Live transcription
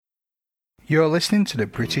You're listening to the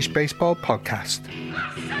British Baseball Podcast.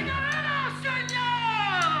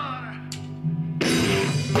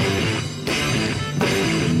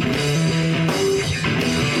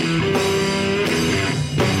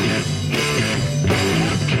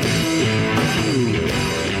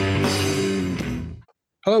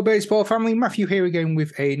 Hello, baseball family. Matthew here again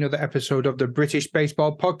with another episode of the British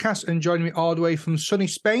Baseball Podcast. And joining me all the way from sunny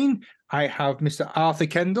Spain, I have Mr. Arthur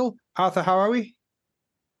Kendall. Arthur, how are we?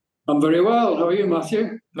 I'm very well. How are you,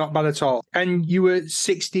 Matthew? Not bad at all. And you were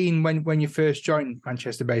 16 when you first joined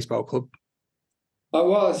Manchester Baseball Club? I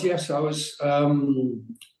was, yes. I was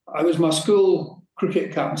my school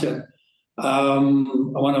cricket captain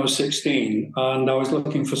when I was 16, and I was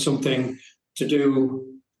looking for something to do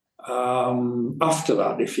after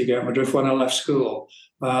that, if you get my drift, when I left school.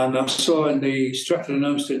 And I saw in the Stretford and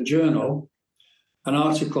Urmston Journal an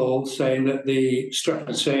article saying that the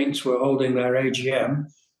Stretford Saints were holding their AGM,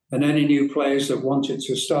 and any new players that wanted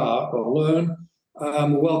to start or learn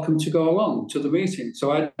were welcome to go along to the meeting.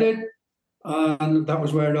 So I did, and that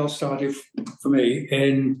was where it all started for me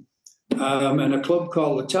in a club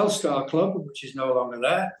called the Telstar Club, which is no longer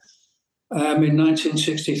there, in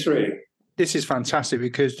 1963. This is fantastic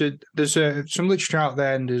because there's some literature out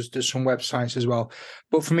there and there's some websites as well.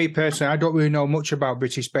 But for me personally, I don't really know much about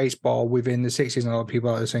British baseball within the 60s. And a lot of people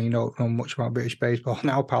are saying you don't know much about British baseball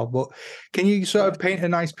now, pal. But can you sort of paint a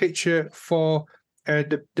nice picture for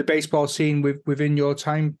the baseball scene within your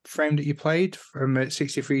time frame that you played from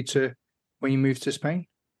 63 to when you moved to Spain?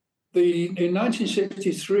 In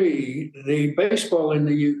 1963, the baseball in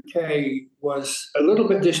the UK was a little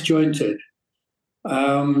bit disjointed.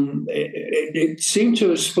 It seemed to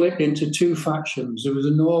have split into two factions. There was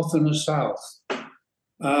a North and a South.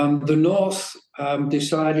 The North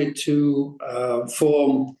decided to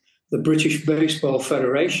form the British Baseball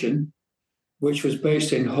Federation, which was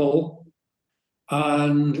based in Hull,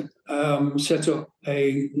 and set up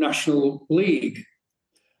a national league.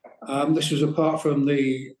 This was apart from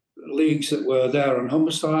the leagues that were there on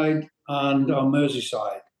Humberside and on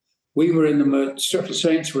Merseyside. We were in the Stretford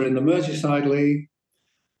Saints were in the Merseyside League,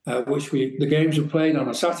 the games were played on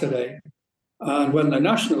a Saturday. And when the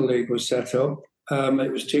National League was set up,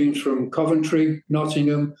 it was teams from Coventry,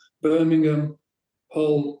 Nottingham, Birmingham,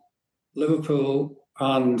 Hull, Liverpool,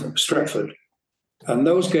 and Stretford. And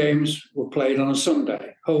those games were played on a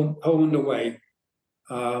Sunday, home and away,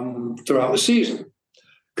 throughout the season.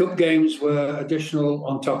 Cup games were additional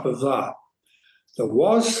on top of that. There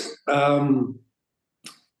was a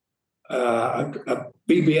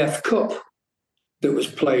BBF Cup that was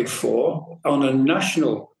played for on a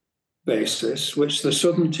national basis, which the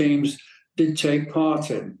southern teams did take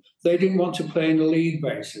part in. They didn't want to play on a league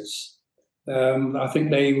basis. I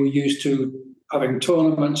think they were used to having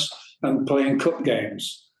tournaments and playing cup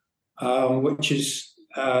games, which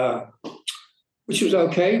was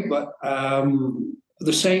okay. But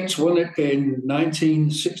the Saints won it in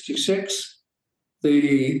 1966,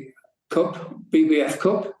 the Cup, BBF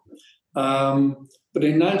Cup. But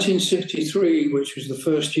in 1963, which was the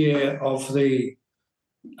first year of the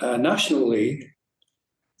National League,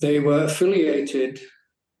 they were affiliated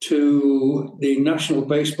to the National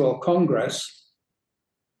Baseball Congress,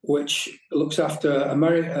 which looks after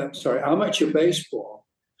amateur baseball,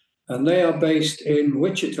 and they are based in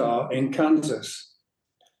Wichita in Kansas.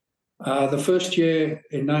 The first year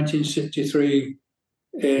in 1963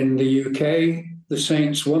 in the UK, the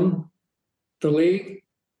Saints won the league.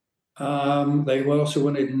 They also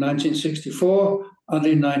won it in 1964 and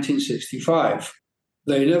in 1965.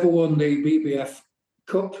 They never won the BBF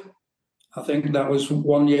Cup. I think that was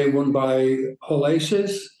one year won by Hull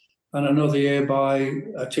Aces and another year by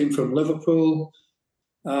a team from Liverpool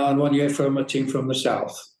and 1 year from a team from the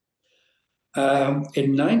South. Having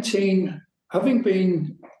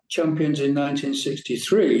been champions in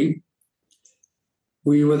 1963,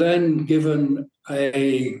 we were then given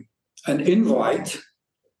an invite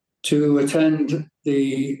to attend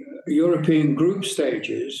the European group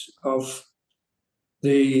stages of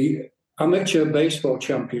the amateur baseball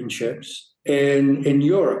championships in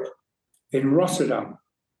Europe, in Rotterdam.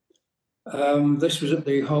 This was at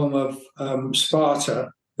the home of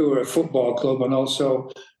Sparta, who were a football club and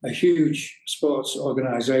also a huge sports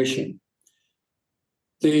organisation.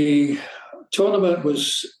 The tournament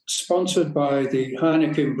was sponsored by the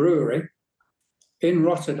Heineken Brewery in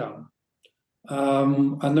Rotterdam.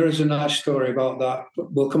 And there is a nice story about that,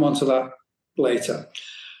 but we'll come on to that later.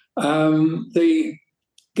 The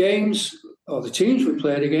games, or the teams we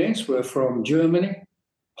played against, were from Germany,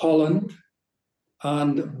 Holland,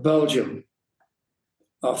 and Belgium.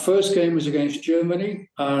 Our first game was against Germany,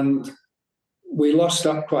 and we lost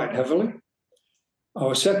that quite heavily.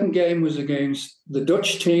 Our second game was against the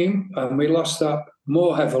Dutch team, and we lost that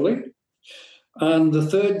more heavily. And the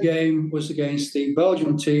third game was against the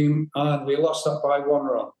Belgian team, and we lost that by 1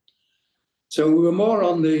 run. So we were more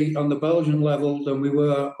on the Belgian level than we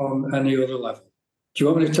were on any other level. Do you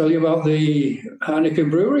want me to tell you about the Heineken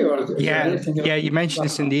Brewery, or yeah, you mentioned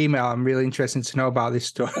this in the email. I'm really interested to know about this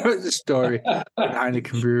story, the story of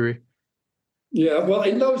Heineken Brewery. Yeah, well,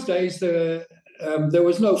 in those days there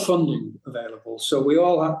was no funding available, so we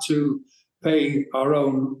all had to pay our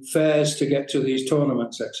own fares to get to these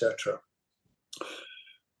tournaments, etc.,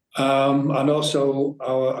 and also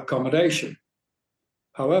our accommodation.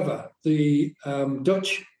 However, the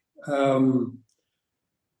Dutch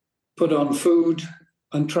put on food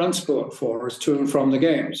and transport for us to and from the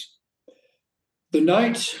games. The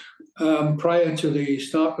night prior to the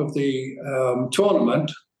start of the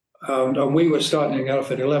tournament, and we were starting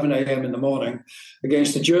off at 11 a.m. in the morning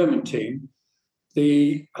against the German team,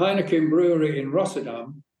 the Heineken Brewery in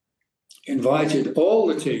Rotterdam invited all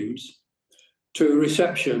the teams to a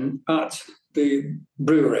reception at the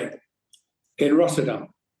brewery in Rotterdam.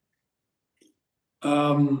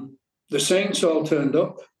 The Saints all turned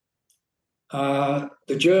up.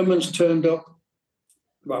 The Germans turned up,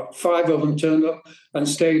 about 5 of them turned up and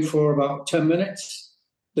stayed for about 10 minutes.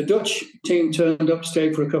 The Dutch team turned up,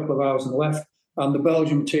 stayed for a couple of hours and left, and the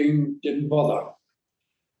Belgian team didn't bother.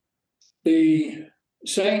 The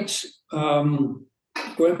Saints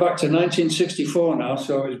went back to 1964 now,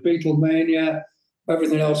 so it was Beatlemania,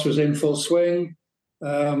 everything else was in full swing.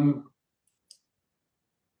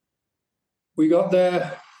 We got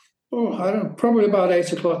there, probably about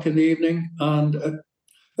 8 o'clock in the evening, and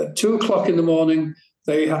at 2 o'clock in the morning,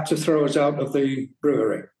 they had to throw us out of the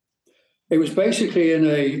brewery. It was basically in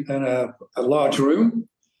a large room,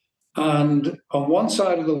 and on one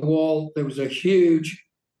side of the wall, there was a huge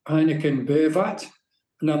Heineken beer vat,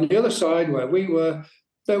 and on the other side where we were,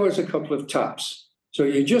 there was a couple of taps. So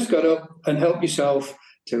you just got up and helped yourself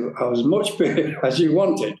to as much beer as you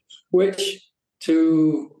wanted, which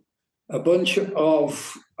to a bunch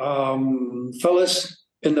of fellas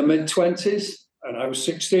in the mid-20s, and I was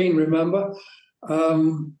 16, remember,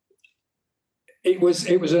 it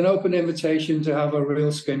was an open invitation to have a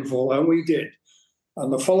real skinful, and we did.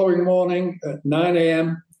 And the following morning at 9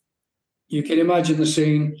 a.m., you can imagine the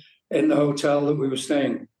scene in the hotel that we were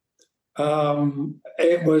staying.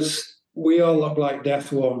 We all looked like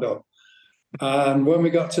death warmed up. And when we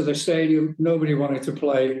got to the stadium, nobody wanted to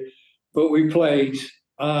play, but we played.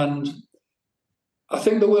 And I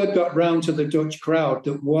think the word got round to the Dutch crowd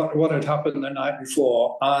that what had happened the night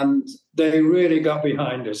before, and they really got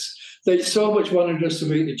behind us. They so much wanted us to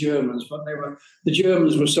beat the Germans, but the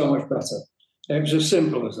Germans were so much better. It was as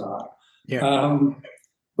simple as that. Yeah.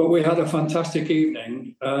 But we had a fantastic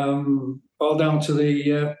evening, all down to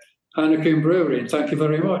the Heineken Brewery, and thank you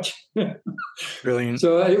very much. Brilliant.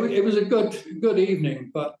 So it was a good evening,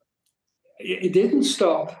 but it didn't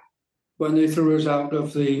stop when they threw us out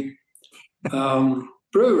of the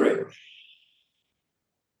brewery.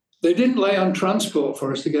 They didn't lay on transport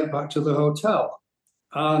for us to get back to the hotel.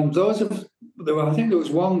 And I think there was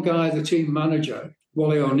one guy, the team manager,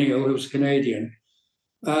 Wally O'Neill, who was Canadian.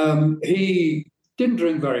 He didn't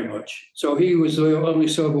drink very much, so he was the only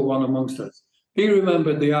sober one amongst us. He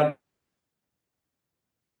remembered the ad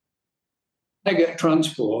to get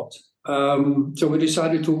transport, so we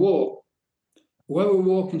decided to walk. Where we were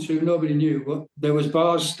walking to, nobody knew, but there was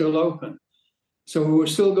bars still open. So we were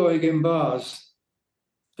still going in bars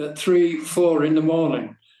at 3, 4 in the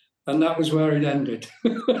morning, and that was where it ended.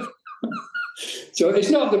 So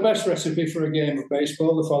it's not the best recipe for a game of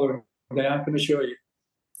baseball the following day, I can assure you.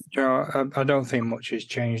 I don't think much has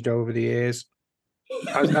changed over the years.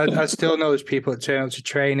 I still know there's people that turn up to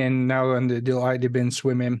training now and they like they've been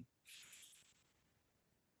swimming.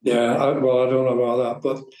 Yeah, I don't know about that,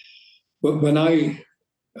 but when I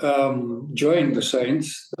joined the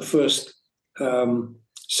Saints, the first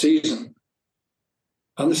season,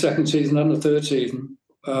 and the second season, and the third season,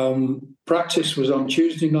 practice was on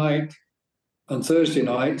Tuesday night and Thursday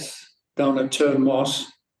nights down at Turn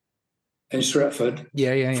Moss in Stretford.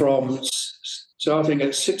 Yeah. From starting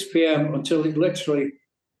at 6 p.m. until it literally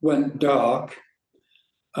went dark.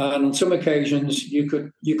 And on some occasions, you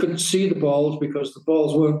couldn't see the balls because the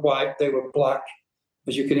balls weren't white; they were black.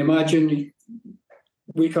 As you can imagine,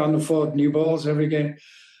 we can't afford new balls every game,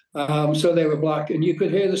 so they were black, and you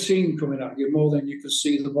could hear the seam coming at you more than you could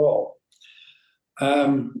see the ball.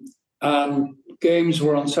 And games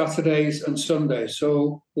were on Saturdays and Sundays,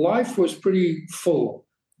 so life was pretty full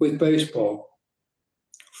with baseball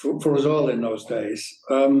for us all in those days,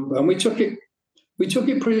 and we took it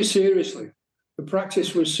pretty seriously. The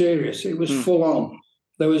practice was serious. It was full on.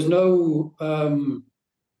 There was no.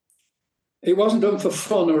 It wasn't done for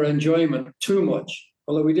fun or enjoyment too much.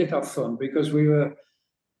 Although we did have fun because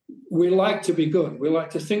we liked to be good. We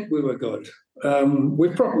liked to think we were good. We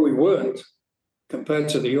probably weren't compared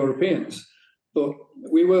to the Europeans, but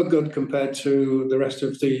we were good compared to the rest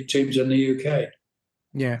of the teams in the UK.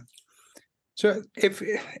 Yeah. So if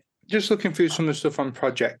just looking through some of the stuff on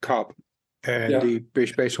Project Cobb, the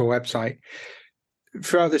British Baseball website,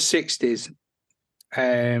 throughout the 60s,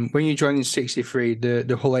 when you joined in 63,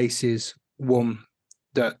 the Hull Aces won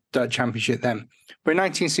that championship then. But in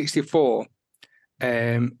 1964,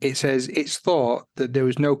 it says it's thought that there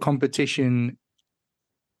was no competition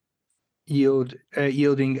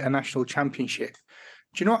yielding a national championship.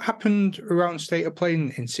 Do you know what happened around state of play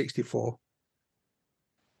in 64?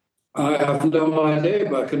 I have no idea,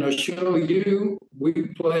 but I can assure you we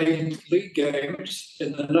played league games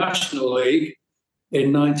in the National League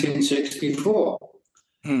in 1964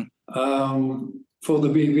 for the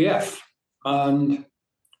BBF. And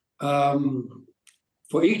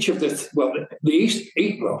for each of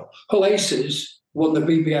Hull Aces won the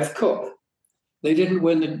BBF Cup. They didn't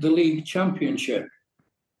win the league championship.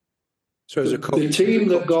 So it was a cup. The team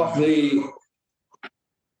that got the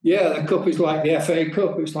cup is like the FA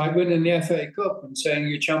Cup. It's like winning the FA Cup and saying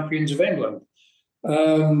you're champions of England.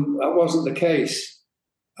 That wasn't the case.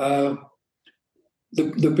 The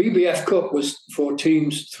BBF Cup was for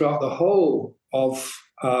teams throughout the whole of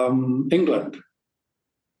England.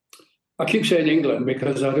 I keep saying England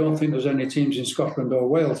because I don't think there's any teams in Scotland or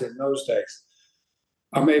Wales in those days.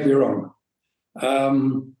 I may be wrong.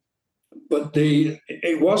 But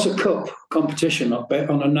it was a cup competition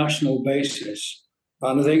on a national basis.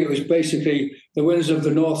 And I think it was basically the winners of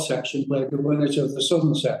the North section played the winners of the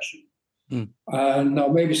Southern section. And now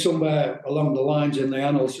maybe somewhere along the lines in the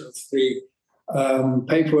annals of the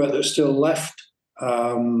paperwork that's still left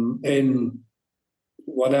in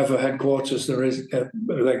whatever headquarters there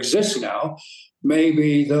exists now,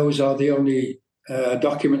 maybe those are the only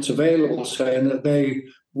documents available saying that they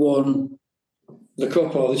won the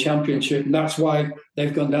cup or the championship, and that's why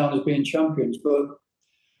they've gone down as being champions. But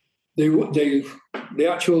the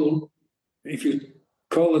actual, if you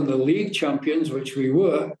call them the league champions, which we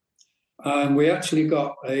were, we actually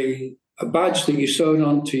got a badge that you sewed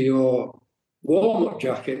onto your warm-up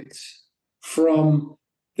jackets from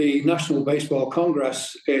the National Baseball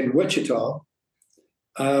Congress in Wichita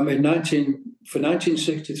for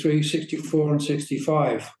 1963, 64, and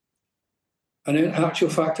 65. And in actual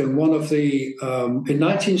fact, in one of the in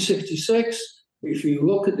 1966, if you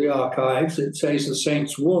look at the archives, it says the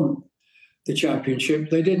Saints won the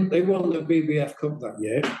championship. They didn't. They won the BBF Cup that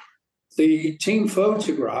year. The team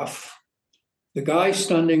photograph, the guy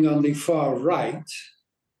standing on the far right,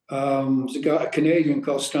 is a Canadian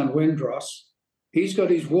called Stan Windross. He's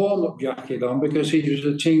got his warm-up jacket on because he was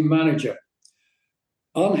a team manager.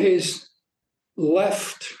 On his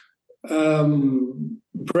left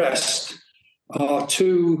breast are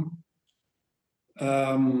two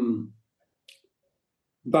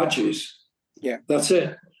badges. Yeah. That's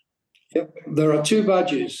it. Yep. There are two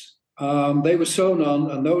badges. They were sewn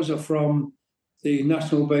on, and those are from the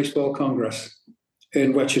National Baseball Congress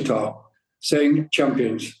in Wichita, saying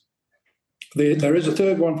champions. There is a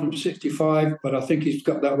third one from 65, but I think he's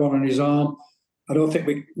got that one on his arm. I don't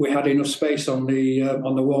think we had enough space on the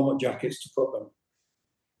warm-up jackets to put them.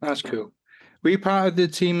 That's cool. Were you part of the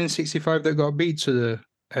team in 65 that got beat to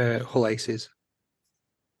the Hull Aces?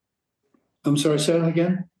 I'm sorry, say that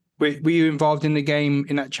again? Were you involved in the game,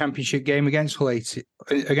 in that championship game against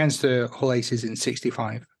the Hull Aces in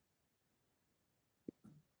 65?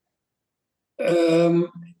 In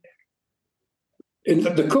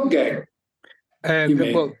the cup game?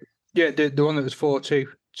 Well, yeah, the one that was 4-2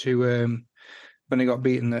 to when they got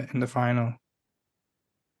beat in the final.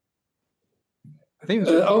 I think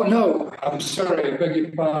it was. Oh no, I'm sorry, I beg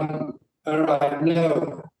your pardon. All right,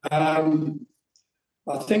 no.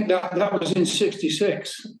 I think that was in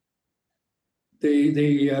 66. The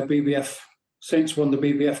BBF Saints won the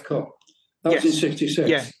BBF Cup. That was in 66.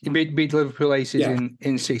 Yeah, you beat Liverpool Aces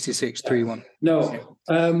in 66, 3-1. No.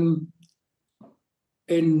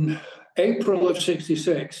 In April of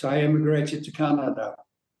 66, I emigrated to Canada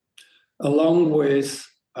along with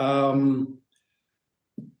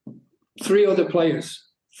three other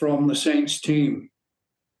players from the Saints team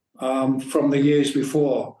from the years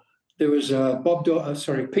before. There was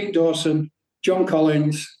Pete Dawson, John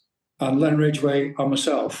Collins, and Len Ridgway, and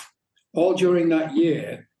myself. All during that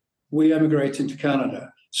year, we emigrated to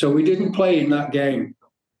Canada. So we didn't play in that game.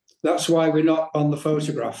 That's why we're not on the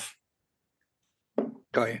photograph.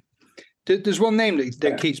 Got you. There's one name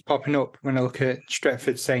that keeps popping up when I look at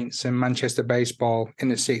Stretford Saints and Manchester baseball in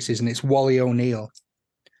the 60s, and it's Wally O'Neill.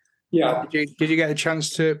 Yeah. Did you get a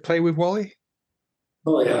chance to play with Wally?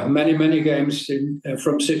 Oh, yeah. Many games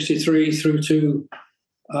from 63 through to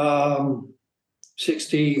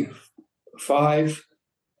 65.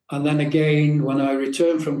 And then again, when I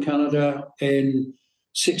returned from Canada in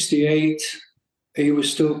 68, he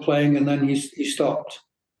was still playing, and then he stopped.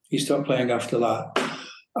 He stopped playing after that.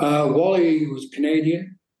 Wally was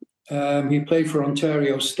Canadian. He played for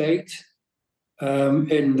Ontario State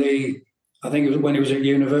I think it was when he was at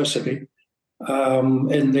university, I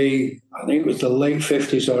think it was the late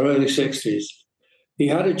 50s or early 60s. He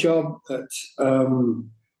had a job at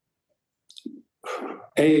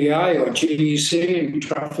AEI or GEC in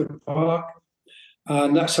Trafford Park,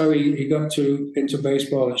 and that's how he got into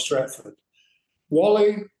baseball in Stretford.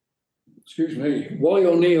 Wally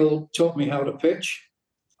O'Neill taught me how to pitch.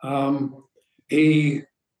 It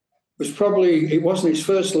wasn't his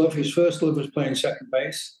first love. His first love was playing second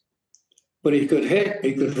base. But he could hit,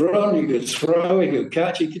 he could run, he could throw, he could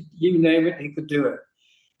catch, you name it, he could do it.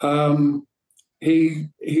 He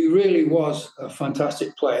really was a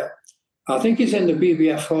fantastic player. I think he's in the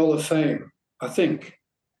BBF Hall of Fame. I think.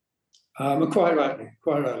 Quite rightly.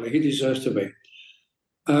 He deserves to be.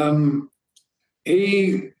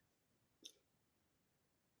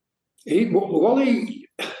 Wally,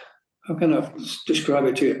 how can I describe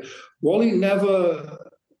it to you? Wally never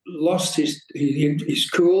lost his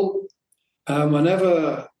cool.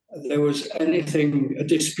 Whenever there was a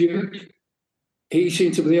dispute, he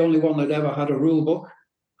seemed to be the only one that ever had a rule book,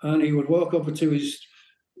 and he would walk over to his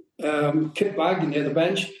kit bag near the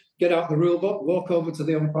bench, get out the rule book, walk over to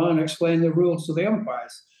the umpire and explain the rules to the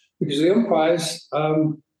umpires. Because the umpires,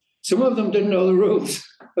 some of them didn't know the rules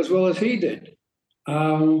as well as he did.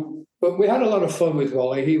 But we had a lot of fun with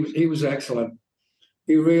Wally. He was excellent.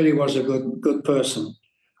 He really was a good person.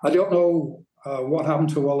 I don't know what happened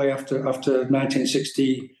to Wally after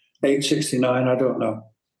 1968, 69. I don't know.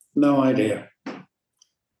 No idea.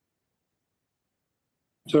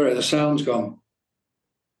 Sorry, the sound's gone.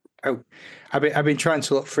 Oh, I've been trying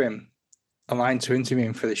to look for him online to interview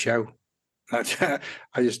him for the show. I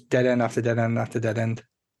just dead end after dead end after dead end.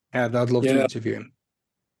 Yeah, I'd love to interview him.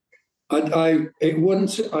 He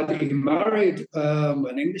married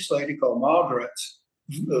an English lady called Margaret,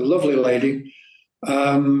 a lovely lady.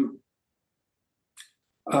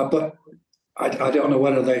 But I don't know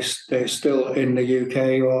whether they're still in the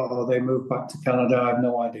UK or they moved back to Canada. I have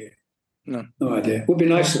no idea. No idea. It would be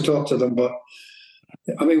nice to talk to them, but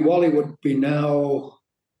I mean, Wally would be now.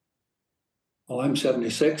 Well, I'm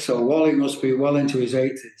 76, so Wally must be well into his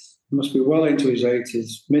 80s. Mid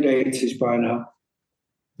 80s by now.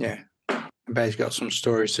 Yeah, I bet he's got some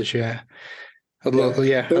stories to share. I'd love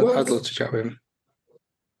to chat with him.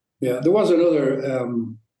 Yeah, there was another.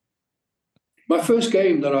 My first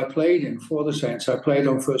game that I played in for the Saints, I played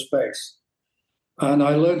on first base, and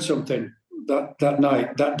I learned something that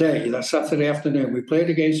day, that Saturday afternoon. We played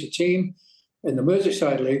against a team in the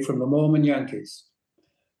Merseyside League from the Mormon Yankees,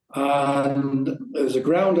 and there was a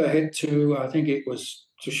grounder hit to, I think it was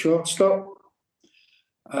to shortstop.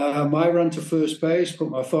 I ran to first base,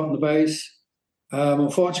 put my foot on the base.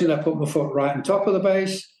 Unfortunately, I put my foot right on top of the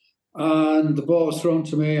base, and the ball was thrown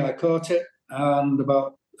to me. I caught it, and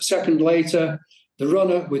about a second later, the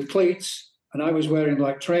runner with cleats, and I was wearing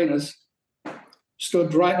like trainers,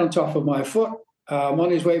 stood right on top of my foot.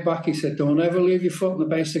 On his way back, he said, "Don't ever leave your foot on the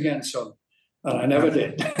base again, son." And I never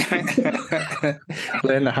did.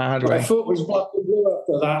 Learn the hard way. My foot was black and blue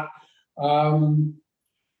after that.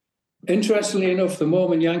 Interestingly enough, the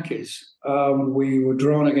Mormon Yankees, we were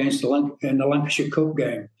drawn against in the Lancashire Cup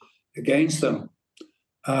game against them.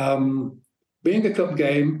 Being a cup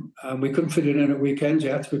game, we couldn't fit it in at weekends.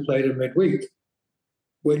 It had to be played in midweek,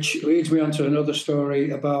 which leads me on to another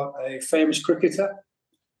story about a famous cricketer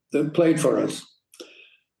that played for us.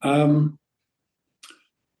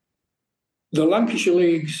 The Lancashire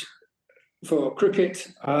Leagues for cricket,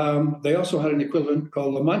 they also had an equivalent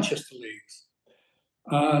called the Manchester Leagues.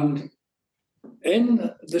 And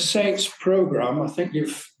in the Saints programme, I think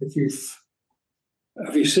have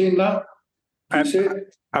you seen that?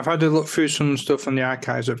 I've had to look through some stuff on the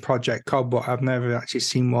archives at Project Cobb, but I've never actually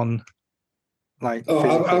seen one like.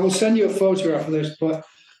 I will send you a photograph of this, but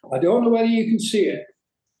I don't know whether you can see it.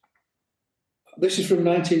 This is from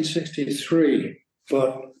 1963,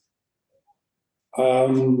 but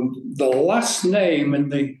the last name in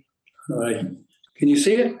the. Can you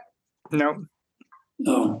see it? No.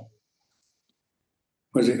 No.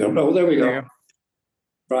 Where's it go? Oh, there we go. Yeah.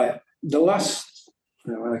 Right. The last.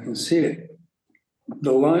 I can see it.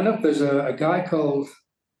 the lineup, there's a guy called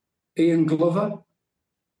Ian Glover.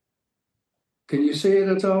 Can you see it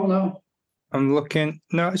at all now? I'm looking.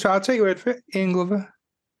 No, so I'll take your word for it. Ian Glover.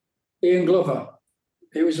 Ian Glover.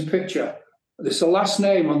 Here is a picture. There's the last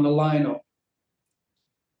name on the lineup.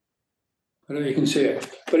 I don't know if you can see it,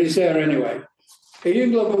 but he's there anyway.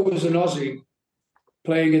 Ian Glover was an Aussie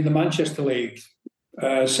playing in the Manchester League,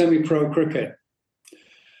 semi-pro cricket.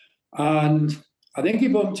 And I think he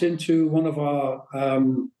bumped into one of our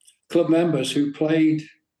club members who played,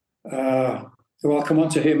 who I'll come on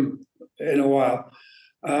to him in a while.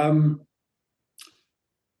 I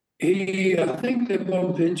think they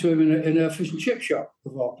bumped into him in a fish and chip shop,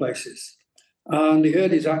 of all places. And he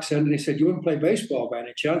heard his accent and he said, "You wouldn't play baseball by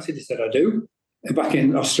any chance?" He said, "I do," back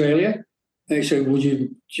in Australia. And he said, do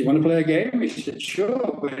you want to play a game? He said,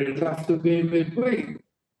 "Sure, but it'd have to be midweek."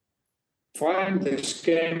 Fine, this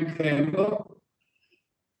game came up.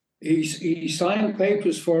 He signed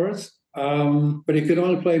papers for us, but he could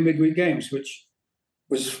only play midweek games, which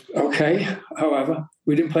was okay. However,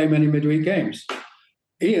 we didn't play many midweek games.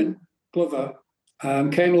 Ian Glover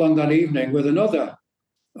came along that evening with another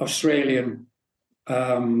Australian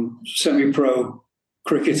semi-pro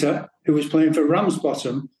cricketer who was playing for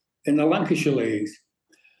Ramsbottom in the Lancashire League.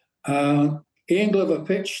 Ian Glover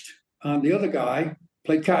pitched, and the other guy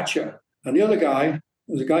played catcher. And the other guy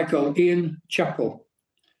was a guy called Ian Chappell.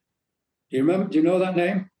 Do you know that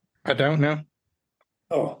name? I don't know.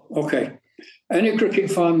 Oh, okay. Any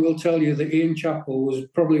cricket fan will tell you that Ian Chappell was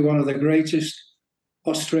probably one of the greatest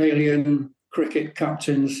Australian cricket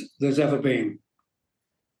captains there's ever been.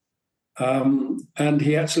 And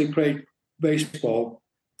he actually played baseball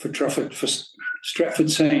for Stretford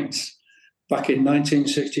Saints back in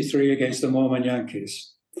 1963 against the Mormon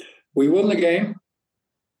Yankees. We won the game.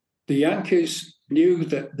 The Yankees knew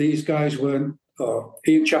that these guys weren't, or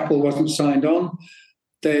Ian Chappell wasn't signed on.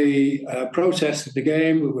 They protested the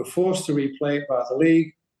game. We were forced to replay it by the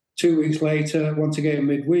league. 2 weeks later, once again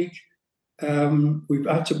midweek, we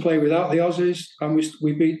had to play without the Aussies, and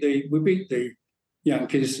we beat the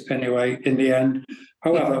Yankees anyway in the end.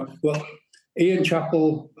 However, well, Ian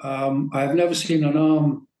Chappell, I have never seen an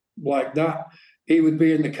arm like that. He would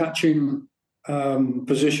be in the catching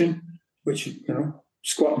position, which,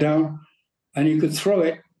 squat down, and he could throw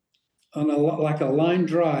it on like a line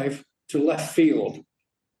drive to left field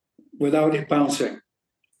without it bouncing.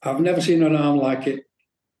 I've never seen an arm like it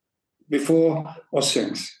before or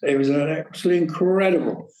since. It was actually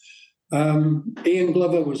incredible. Ian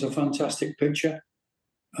Glover was a fantastic pitcher.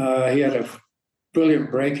 He had a brilliant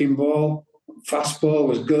breaking ball. Fastball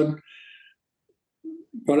was good.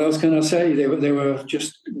 What else can I say? They were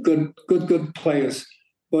just good players.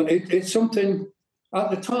 But it's something. At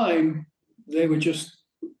the time, they were just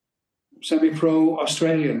semi-pro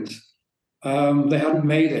Australians. They hadn't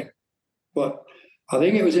made it. But I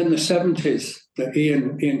think it was in the 70s that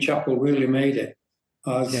Ian Chappell really made it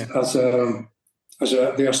as the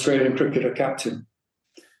Australian cricketer captain.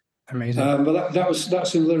 Amazing. But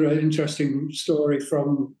that's another interesting story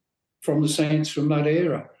from the Saints from that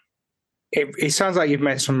era. It sounds like you've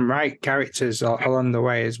met some right characters along the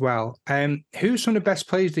way as well. Who's some of the best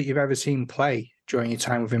players that you've ever seen play during your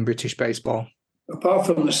time within British baseball? Apart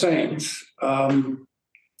from the Saints, there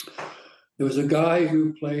was a guy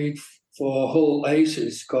who played for Hull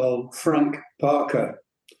Aces called Frank Parker.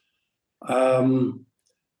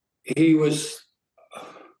 He was,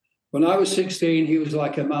 when I was 16, he was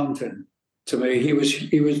like a mountain to me. He was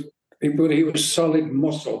solid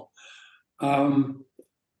muscle.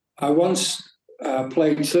 I once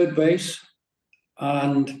played third base,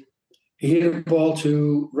 and he hit a ball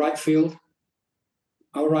to right field.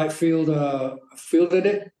 Our right fielder fielded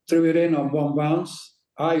it, threw it in on one bounce.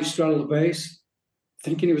 I straddled the base,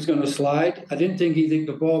 thinking he was going to slide. I didn't think he'd think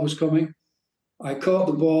the ball was coming. I caught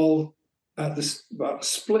the ball at about a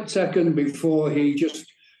split second before he just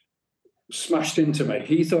smashed into me.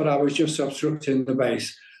 He thought I was just obstructing the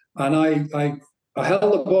base. And I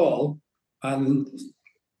held the ball and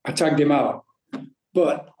I tagged him out.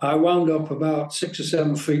 But I wound up about 6 or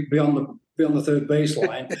 7 feet beyond the third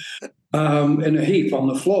baseline in a heap on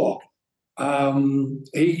the floor.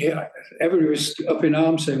 Everybody was up in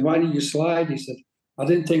arms saying, "Why didn't you slide?" He said, "I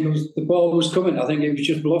didn't think the ball was coming. I think he was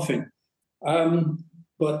just bluffing."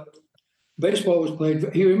 But baseball was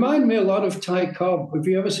played. He reminded me a lot of Ty Cobb. Have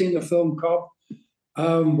you ever seen the film Cobb,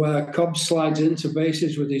 where Cobb slides into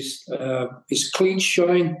bases with his cleats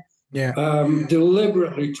showing,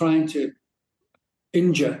 deliberately trying to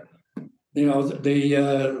injure, the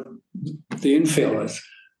infielders.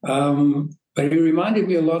 But he reminded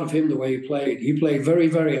me a lot of him the way he played. He played very,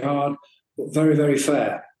 very hard, but very, very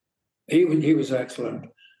fair. He was excellent.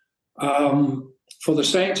 For the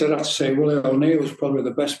Saints, I'd have to say Willie O'Neill was probably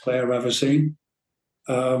the best player I've ever seen,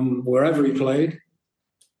 wherever he played.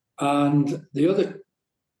 And the other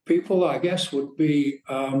people, I guess, would be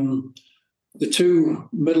the two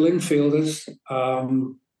middle infielders,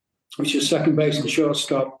 which is second base and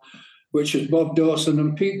shortstop, which is Bob Dawson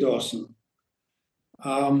and Pete Dawson.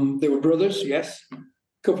 They were brothers, yes. A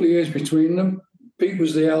couple of years between them. Pete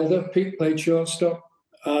was the elder. Pete played shortstop,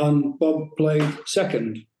 and Bob played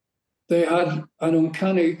second. They had an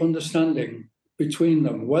uncanny understanding between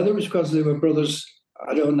them. Whether it was because they were brothers,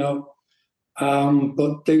 I don't know.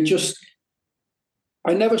 But they just,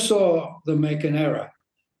 I never saw them make an error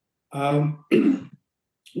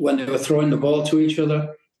when they were throwing the ball to each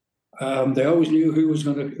other. They always knew who was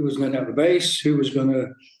going to have the base, who was going to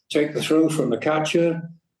take the throw from the catcher.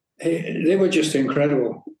 They were just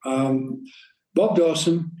incredible. Bob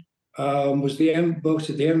Dawson was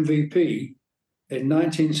voted the MVP in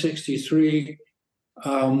 1963,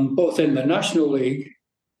 both in the National League,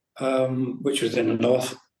 which was in the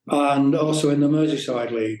North, and also in the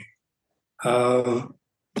Merseyside League.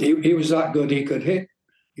 He was that good. He could hit,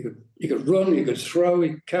 he could run, he could throw, he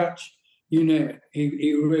could catch, you name it.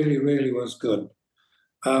 He really, really was good.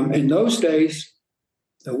 In those days,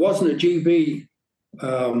 there wasn't a GB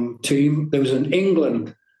team. There was an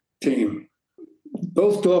England team.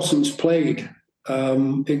 Both Dawsons played.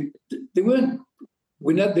 They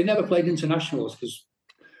never played internationals because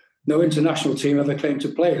no international team ever came to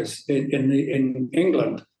play us in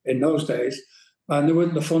England in those days, and there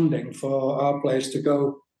wasn't the funding for our players to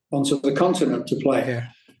go onto the continent to play. Yeah.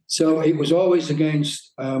 So it was always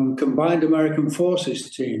against combined American forces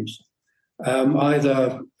teams,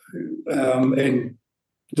 either in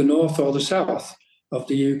the north or the south of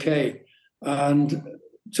the UK. And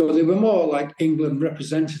so they were more like England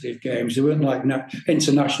representative games. They weren't like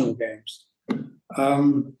international games.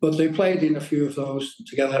 But they played in a few of those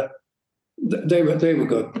together. They were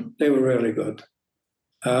good. They were really good.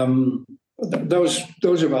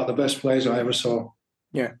 Those are about the best players I ever saw.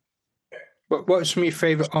 Yeah. What's some of your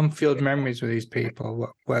favourite on-field memories with these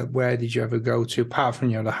people? Where did you ever go to, apart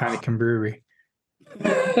from the Heineken Brewery?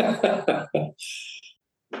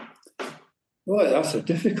 Boy, that's a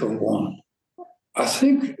difficult one. I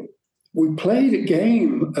think we played a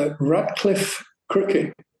game at Radcliffe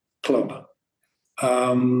Cricket Club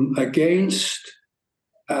against,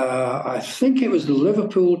 I think it was the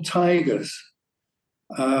Liverpool Tigers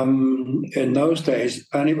in those days,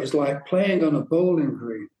 and it was like playing on a bowling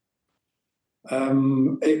green.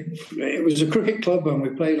 It was a cricket club, and we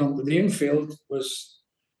played on the infield was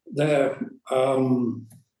their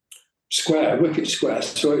wicket square,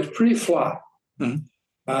 so it was pretty flat. Mm-hmm.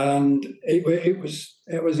 And it was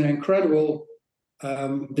an incredible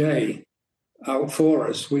day out for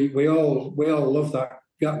us. We all loved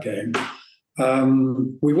that game.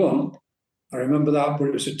 We won. I remember that, but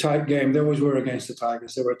it was a tight game. They always were against the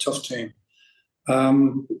Tigers. They were a tough team.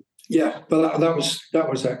 Yeah, but that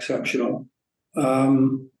was exceptional. They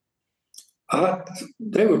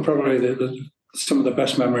were probably some of the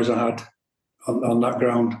best memories I had on that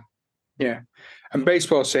ground. Yeah. And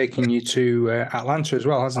baseball's taken you to Atlanta as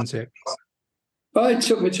well, hasn't it? Well, it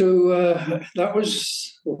took me to, that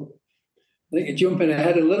was, I think you're jumping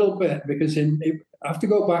ahead a little bit, because I have to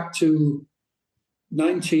go back to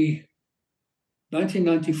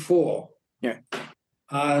 1994. Yeah.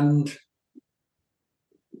 And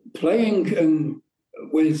playing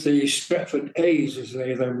with the Stretford A's, as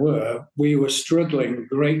they then were, we were struggling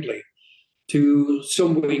greatly to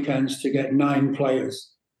some weekends to get 9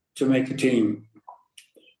 players to make a team.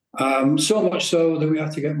 So much so that we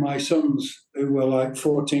had to get my sons, who were like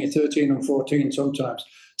 13 and 14 sometimes,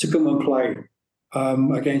 to come and play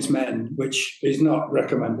against men, which is not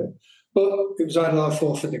recommended. But it was either or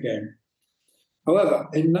forfeit the game. However,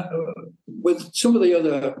 with some of the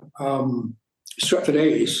other Stretford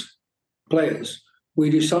A's players, we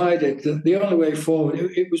decided that the only way forward,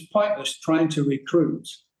 it was pointless trying to recruit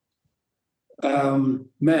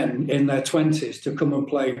men in their 20s to come and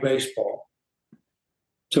play baseball.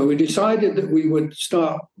 So we decided that we would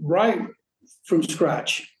start right from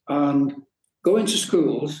scratch and go into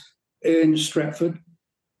schools in Stretford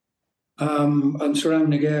and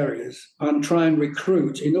surrounding areas and try and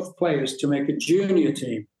recruit enough players to make a junior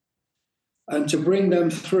team and to bring them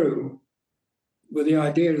through with the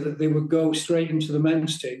idea that they would go straight into the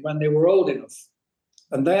men's team when they were old enough.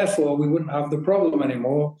 And therefore, we wouldn't have the problem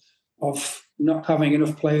anymore of not having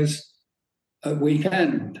enough players at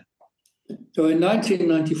weekend. So in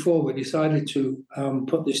 1994, we decided to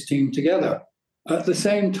put this team together. At the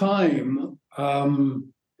same time,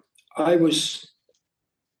 I was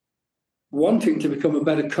wanting to become a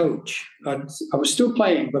better coach. I was still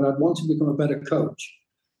playing, but I'd want to become a better coach.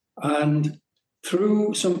 And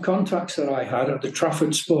through some contacts that I had at the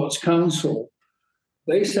Trafford Sports Council,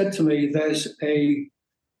 they said to me, there's a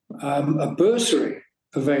bursary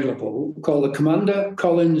available called the Commander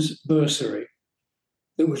Collins Bursary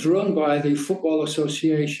that was run by the Football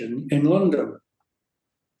Association in London.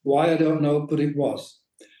 Why, I don't know, but it was.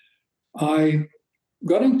 I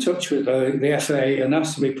got in touch with the FA and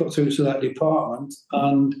asked to be put through to that department.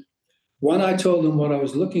 And when I told them what I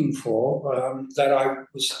was looking for, that I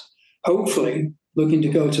was hopefully looking to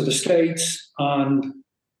go to the States and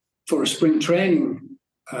for a spring training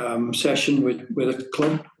session with a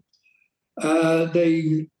club,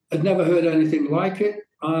 they had never heard anything like it.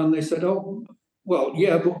 And they said, oh, well,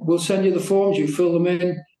 yeah, but we'll send you the forms, you fill them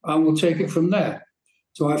in, and we'll take it from there.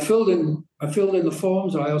 So I filled in the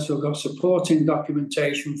forms. I also got supporting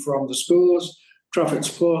documentation from the schools, Trafford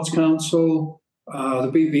Sports Council,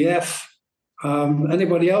 the BBF,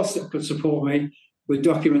 anybody else that could support me with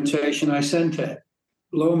documentation. I sent it.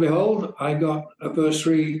 Lo and behold, I got a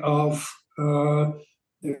bursary of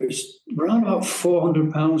it was around about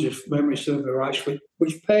 £400, if memory serves me right,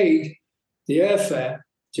 which paid the airfare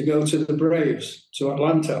to go to the Braves, to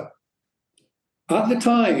Atlanta. At the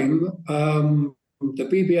time, the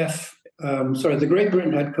BBF, the Great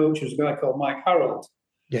Britain head coach was a guy called Mike Harold.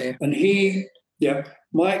 Yeah. And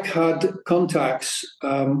Mike had contacts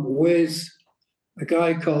with a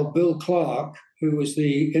guy called Bill Clark, who was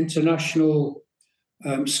the international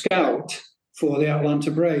scout for the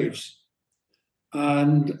Atlanta Braves.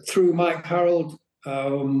 And through Mike Harold,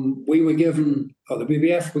 we were given, or the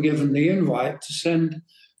BBF were given the invite to send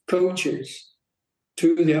coaches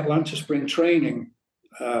to the Atlanta Spring Training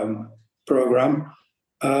program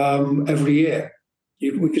every year.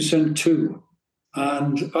 We could send 2.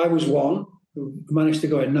 And I was one who managed to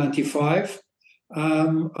go in 95.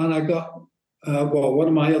 And I got, one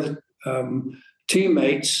of my other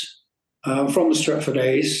teammates from the Stretford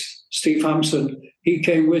A's, Steve Hampson, he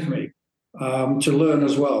came with me to learn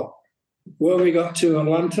as well. When we got to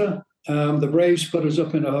Atlanta, the Braves put us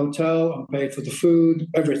up in a hotel and paid for the food,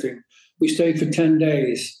 everything. We stayed for 10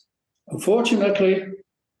 days. Unfortunately,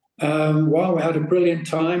 while we had a brilliant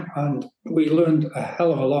time and we learned a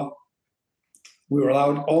hell of a lot, we were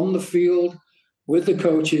allowed on the field with the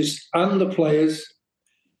coaches and the players.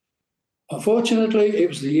 Unfortunately, it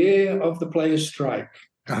was the year of the players' strike.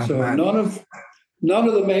 Man. none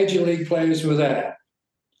of the major league players were there.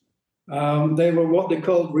 They were what they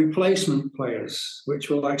called replacement players, which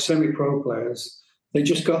were like semi-pro players. They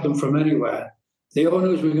just got them from anywhere. The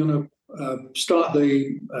owners were going to start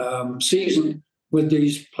the season with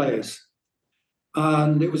these players.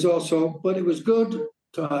 And it was good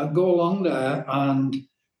to go along there and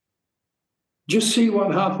just see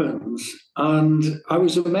what happens. And I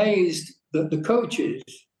was amazed that the coaches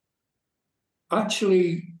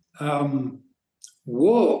actually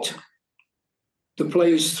walked the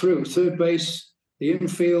players through third base, the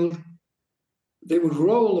infield. They would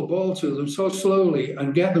roll the ball to them so slowly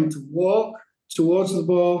and get them to walk towards the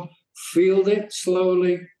ball, field it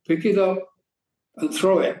slowly, pick it up, and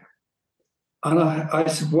throw it. And I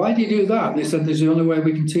said, why do you do that? They said, there's the only way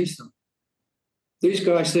we can teach them. These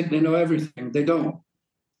guys think they know everything. They don't.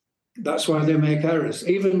 That's why they make errors.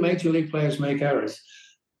 Even major league players make errors.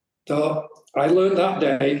 So I learned that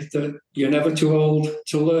day that you're never too old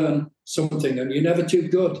to learn something, and you're never too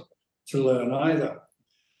good to learn either.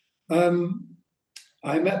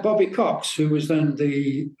 I met Bobby Cox, who was then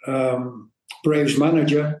the Braves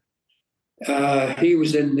manager. He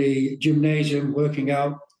was in the gymnasium working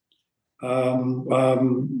out.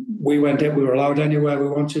 We went in, we were allowed anywhere we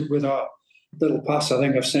wanted with our little pass. I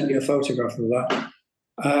think I've sent you a photograph of that.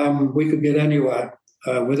 We could get anywhere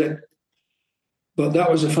with it. But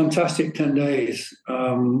that was a fantastic 10 days.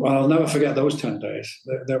 I'll never forget those 10 days.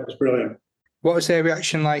 That was brilliant. What was their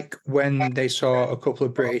reaction like when they saw a couple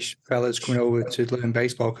of British fellas coming over to learn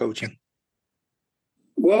baseball coaching?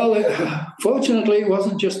 Well, fortunately, it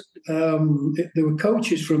wasn't just... there were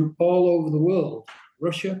coaches from all over the world.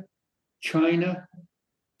 Russia, China,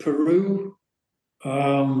 Peru,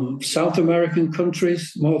 South American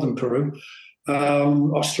countries, more than Peru,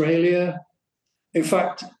 Australia. In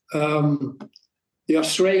fact, the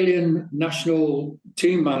Australian national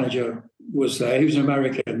team manager was there. He was an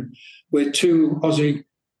American with 2 Aussie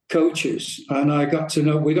coaches, and we got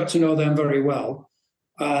to know them very well.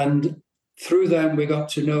 And through them, we got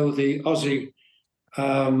to know the Aussie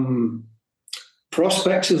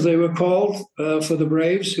prospects, as they were called, for the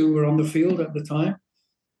Braves, who were on the field at the time.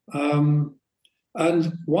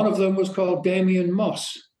 And one of them was called Damian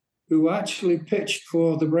Moss, who actually pitched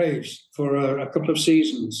for the Braves for a couple of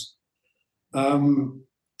seasons.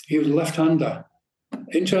 He was a left-hander.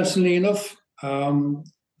 Interestingly enough, the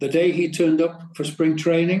day he turned up for spring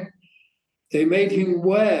training, they made him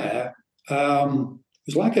wear, it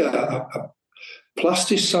was like a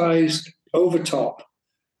plasticized overtop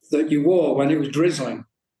that you wore when it was drizzling.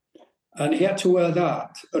 And he had to wear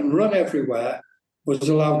that and run everywhere, was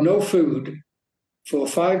allowed no food for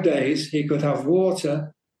 5 days. He could have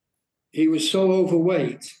water. He was so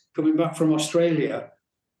overweight coming back from Australia.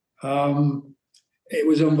 It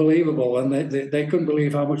was unbelievable. And they couldn't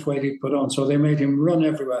believe how much weight he'd put on. So they made him run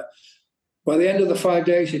everywhere. By the end of the 5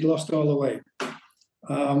 days, he'd lost all the weight.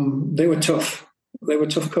 They were tough. They were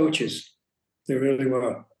tough coaches. They really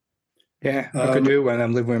were. Yeah, I could do when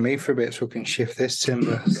I'm living with me for a bit so I can shift this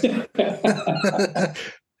timber.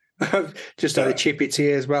 Just had a chippy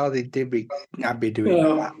tea as well. I'd be doing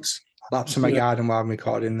laps in my garden while I'm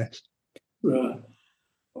recording this. Right.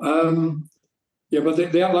 But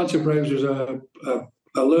the Atlanta Braves was a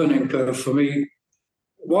learning curve for me.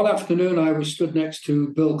 One afternoon, I was stood next to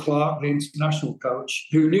Bill Clark, the international coach,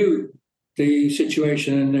 who knew the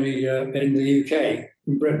situation in the UK,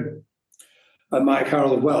 in Britain, and Mike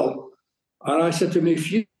Harrell well. And I said to him,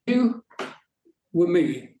 if you were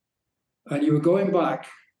me and you were going back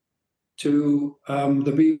to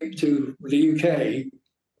the UK,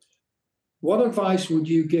 what advice would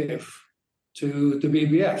you give to the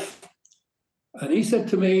BBF? And he said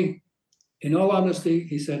to me, in all honesty,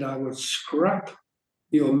 he said, I would scrap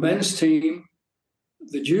your men's team,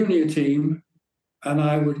 the junior team, and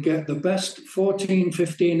I would get the best 14,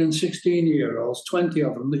 15, and 16-year-olds, 20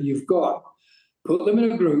 of them that you've got, put them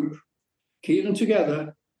in a group, keep them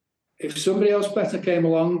together. If somebody else better came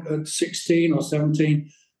along at 16 or 17,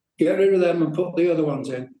 get rid of them and put the other ones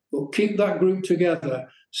in. But keep that group together,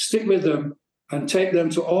 stick with them, and take them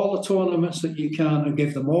to all the tournaments that you can and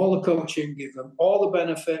give them all the coaching, give them all the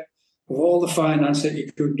benefit of all the finance that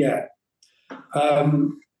you could get.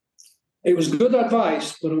 It was good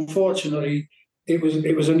advice, but unfortunately, it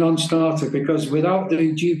was a non-starter because without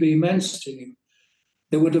the GB men's team,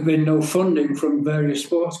 there would have been no funding from various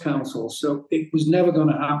sports councils. So it was never going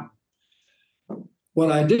to happen.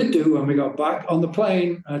 What I did do when we got back on the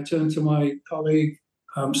plane, I turned to my colleague,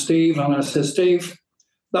 Steve, and I said, Steve,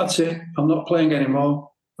 that's it. I'm not playing anymore.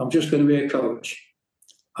 I'm just going to be a coach.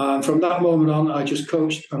 And from that moment on, I just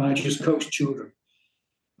coached children.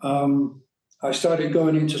 I started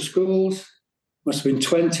going into schools, must have been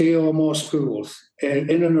 20 or more schools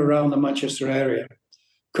in and around the Manchester area,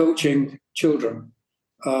 coaching children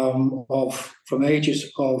from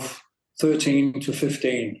ages of 13 to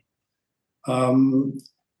 15.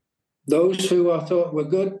 Those who I thought were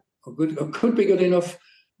good or could be good enough,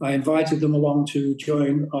 I invited them along to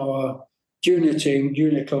join our junior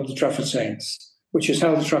club, the Trafford Saints, which is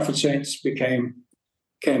how the Trafford Saints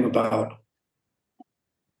came about.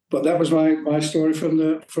 But that was my story from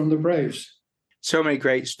the Braves. So many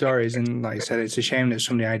great stories, and like I said, it's a shame that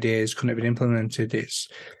some of the ideas couldn't have been implemented. It's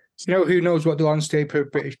who knows what the landscape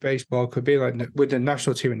of British baseball could be like with the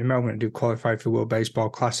national team at the moment. Do qualify for World Baseball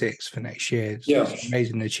Classics for next year. It's an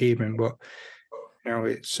amazing achievement, but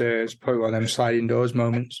it's probably one of them sliding doors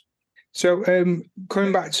moments. So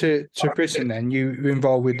coming back to Britain, then you were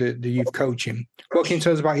involved with the youth coaching. What can you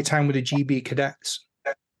tell us about your time with the GB cadets?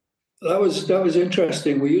 That was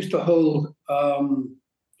interesting. We used to hold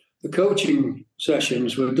the coaching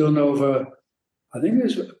sessions were done over, I think it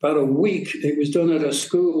was about a week. It was done at a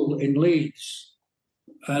school in Leeds,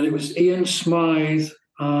 and it was Ian Smythe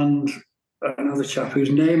and another chap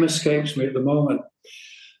whose name escapes me at the moment.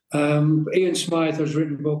 Ian Smythe has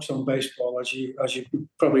written books on baseball, as you can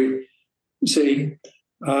probably see.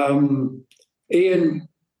 Ian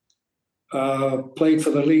played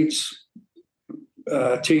for the Leeds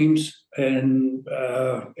teams in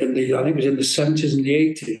I think it was in the 70s and the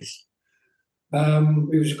 80s.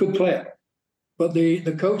 He was a good player, but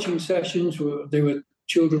the coaching sessions were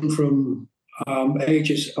children from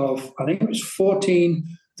ages of, I think it was 14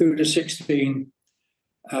 through to 16,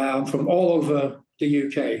 from all over the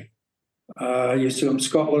UK. Used to come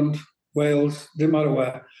Scotland, Wales, didn't matter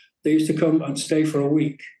where. They used to come and stay for a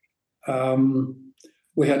week.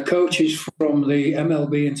 We had coaches from the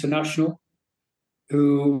MLB International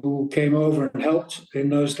who came over and helped in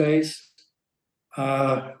those days.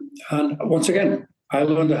 And once again, I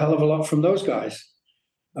learned a hell of a lot from those guys.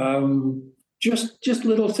 Just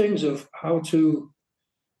little things of how to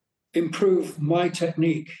improve my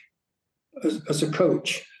technique as a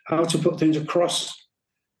coach, how to put things across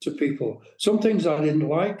to people. Some things I didn't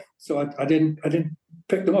like, so I didn't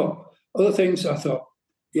pick them up. Other things I thought,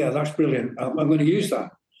 yeah, that's brilliant. I'm going to use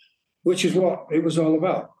that. which is what it was all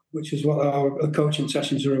about, which is what our coaching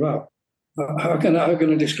sessions are about. How can I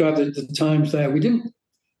describe the times there? We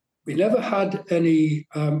never had any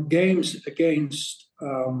games against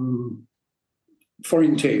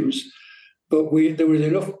foreign teams, but there were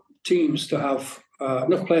enough teams to have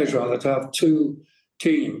enough players rather to have two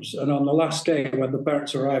teams. And on the last day, when the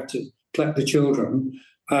parents arrived to collect the children,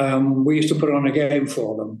 we used to put on a game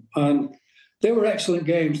for them, and they were excellent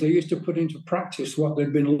games. They used to put into practice what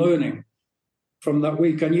they'd been learning from that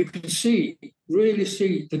week, and you could really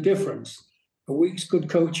see the difference a week's good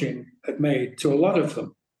coaching had made to a lot of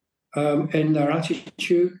them in their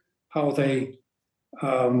attitude, how they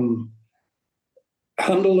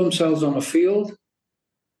handle themselves on a field.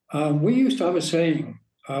 We used to have a saying,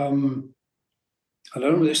 I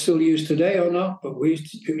don't know if it's still used today or not, but we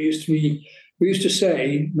used to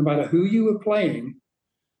say, no matter who you were playing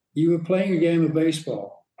a game of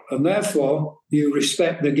baseball, and therefore you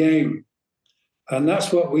respect the game. And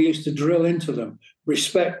that's what we used to drill into them,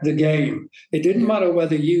 respect the game. It didn't matter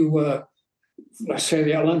whether you were, let's say,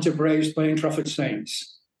 the Atlanta Braves playing Trafford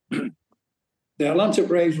Saints. The Atlanta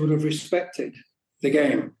Braves would have respected the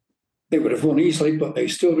game. They would have won easily, but they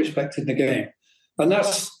still respected the game. And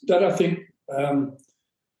that I think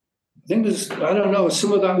there's, I don't know,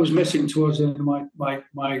 some of that was missing towards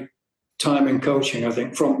my time in coaching, I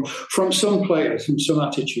think, from some players, from some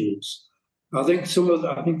attitudes. I think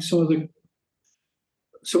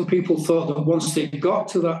some people thought that once they got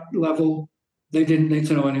to that level, they didn't need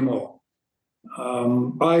to know anymore.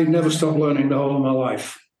 I never stopped learning the whole of my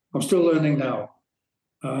life. I'm still learning now.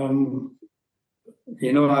 I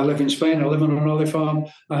live in Spain. I live on an olive farm.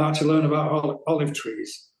 I had to learn about olive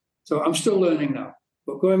trees. So I'm still learning now.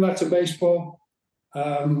 But going back to baseball,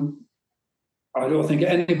 I don't think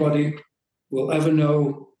anybody will ever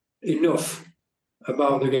know enough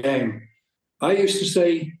about the game. I used to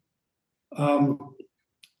say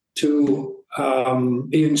to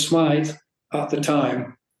Ian Smythe at the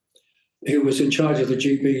time, who was in charge of the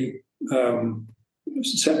GB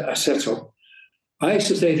setup, I used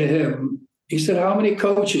to say to him, he said, "How many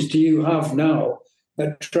coaches do you have now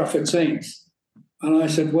at Trafford Saints?" And I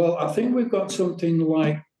said, "Well, I think we've got something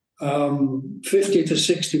like 50 to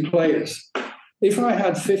 60 players. If I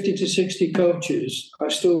had 50 to 60 coaches, I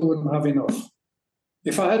still wouldn't have enough.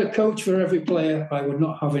 If I had a coach for every player, I would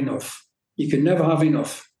not have enough. You can never have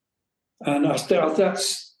enough." And that's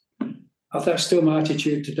still my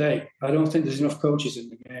attitude today. I don't think there's enough coaches in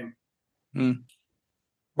the game.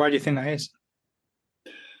 Why do you think that is?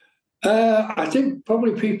 I think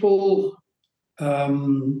probably people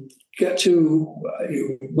get to,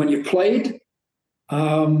 when you played,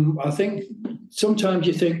 I think sometimes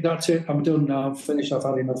you think, that's it, I'm done now, I'm finished, I've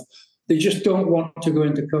had enough. They just don't want to go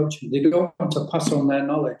into coaching. They don't want to pass on their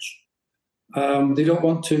knowledge. They don't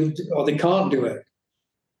want to, or they can't do it.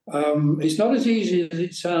 It's not as easy as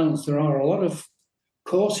it sounds. There are a lot of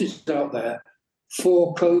courses out there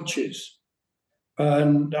for coaches.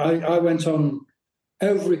 And I went on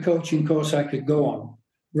every coaching course I could go on,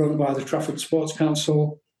 run by the Trafford Sports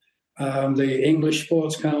Council, the English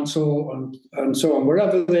Sports Council, and so on,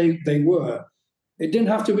 wherever they were. It didn't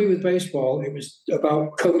have to be with baseball. It was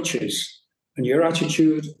about coaches and your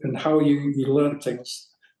attitude and how you learned things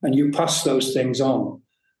and you passed those things on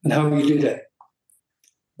and how you did it.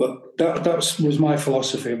 But that was my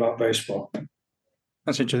philosophy about baseball.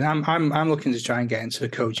 That's interesting. I'm looking to try and get into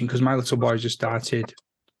coaching because my little boy just started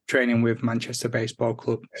training with Manchester Baseball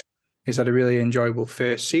Club. He's had a really enjoyable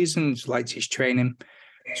first season. Just liked his training.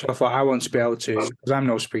 So I thought I want to be able to, because I'm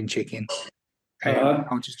no spring chicken.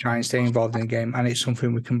 I'll just try and stay involved in the game, and it's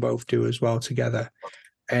something we can both do as well together.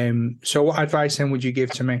 So what advice then would you give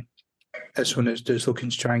to me as someone that's looking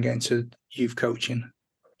to try and get into youth coaching?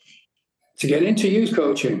 To get into youth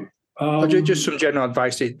coaching? Just some general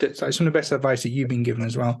advice, some of the best advice that you've been given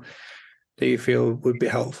as well, that you feel would be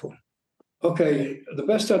helpful. Okay, the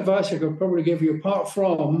best advice I could probably give you, apart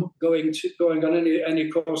from going on any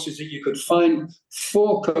courses that you could find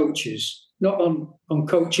for coaches, not on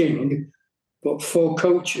coaching, but for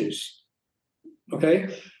coaches.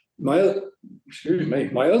 Okay, my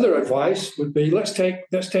other advice would be let's take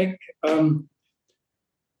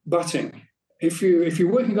batting. If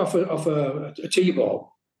you're working off a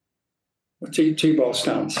T-ball, T-ball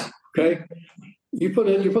stance, okay, you put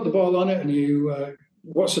the ball on it, and you.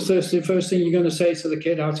 What's the first thing you're going to say to the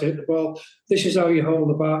kid how to hit the ball? This is how you hold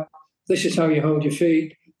the bat. This is how you hold your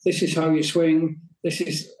feet. This is how you swing.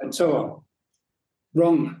 And so on.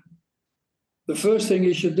 Wrong. The first thing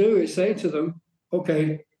you should do is say to them,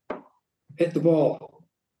 okay, hit the ball.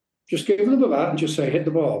 Just give them a bat and just say, hit the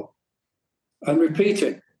ball. And repeat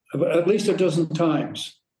it at least a dozen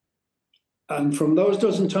times. And from those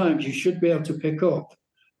dozen times, you should be able to pick up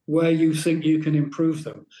where you think you can improve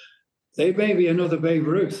them. They may be another Babe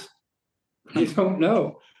Ruth. You don't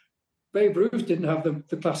know. Babe Ruth didn't have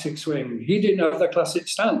the classic swing. He didn't have the classic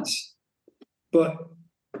stance. But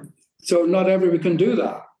so not everybody can do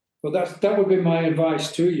that. But that would be my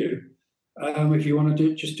advice to you if you want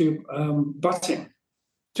to do batting.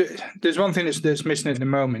 There's one thing that's missing at the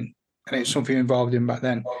moment, and it's something involved in back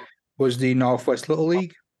then, was the Northwest Little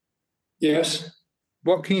League. Yes.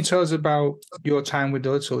 What can you tell us about your time with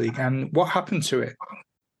the Little League and what happened to it?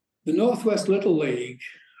 The Northwest Little League,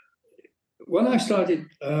 when I started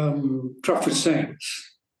Trafford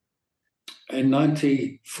Saints in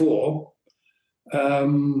 94,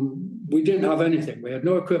 we didn't have anything. We had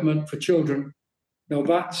no equipment for children, no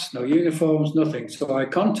bats, no uniforms, nothing. So I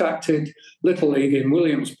contacted Little League in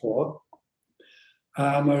Williamsport.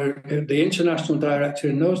 The international director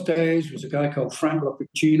in those days was a guy called Frank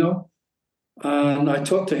Lopicino. And I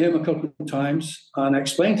talked to him a couple of times and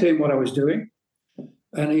explained to him what I was doing.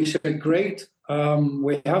 And he said, great,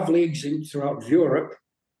 we have leagues throughout Europe,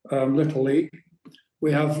 Little League.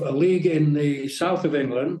 We have a league in the south of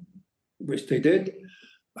England, which they did,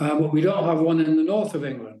 but we don't have one in the north of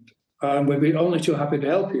England. We'd be only too happy to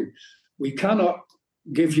help you. We cannot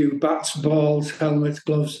give you bats, balls, helmets,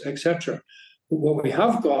 gloves, etc. But what we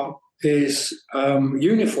have got is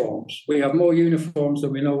uniforms. We have more uniforms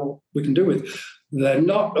than we know what we can do with. They're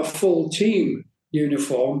not a full team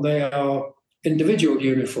uniform. They are individual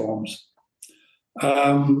uniforms.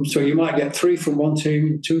 So you might get 3 from one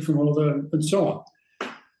team, 2 from another, and so on.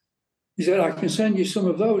 He said, I can send you some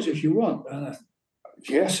of those if you want. And I said,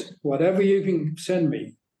 yes, whatever you can send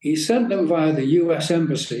me. He sent them via the US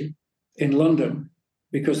Embassy in London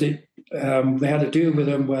because they had a deal with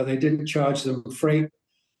them where they didn't charge them freight.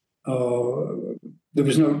 There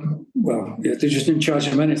was no, they just didn't charge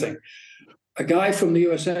them anything. A guy from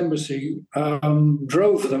the US Embassy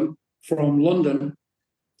drove them from London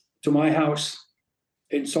to my house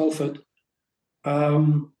in Salford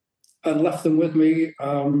and left them with me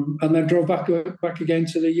and then drove back again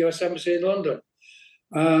to the US Embassy in London.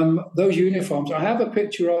 Those uniforms, I have a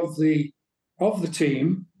picture of the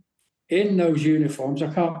team in those uniforms.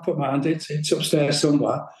 I can't put my hand, it's upstairs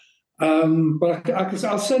somewhere. But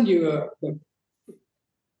I'll send you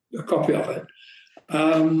a copy of it.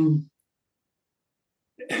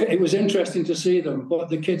 It was interesting to see them, but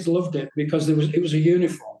the kids loved it because it was a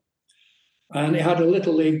uniform. And it had a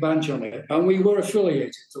Little League badge on it. And we were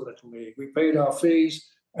affiliated to Little League. We paid our fees,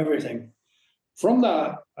 everything. From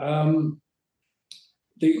that, the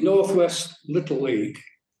Northwest Little League,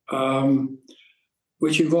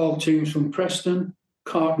 which involved teams from Preston,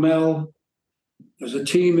 Cartmel, there's a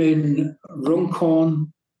team in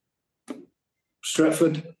Runcorn,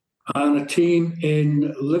 Stretford, and a team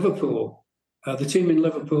in Liverpool. The team in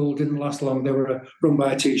Liverpool didn't last long. They were run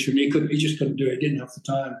by a teacher, and he just couldn't do it. He didn't have the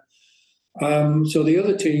time. So the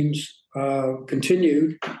other teams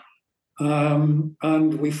continued,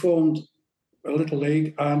 and we formed a Little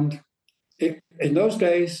League. And in those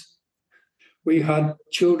days, we had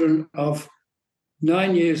children of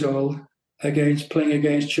 9 years old playing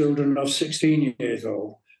against children of 16 years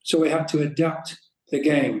old. So we had to adapt the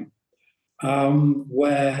game,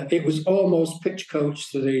 where it was almost pitch coach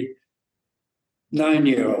to the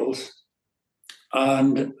 9-year-olds,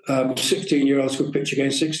 and 16-year-olds could pitch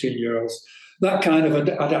against 16-year-olds. That kind of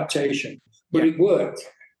adaptation. But it worked.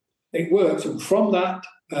 It worked. And from that,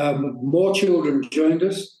 more children joined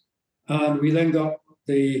us, and we then got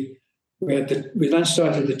we then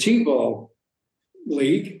started the T-ball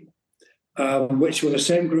league, which were the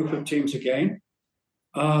same group of teams again.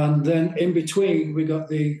 And then in between, we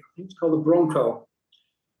got it's called the Bronco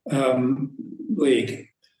League.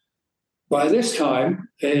 By this time,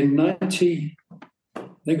 in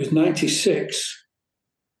 96,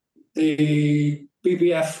 the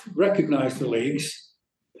BBF recognised the leagues,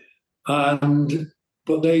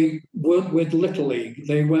 but they weren't with Little League.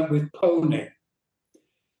 They went with Pony,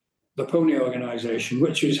 the Pony organisation,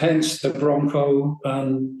 which is hence the Bronco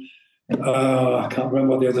and I can't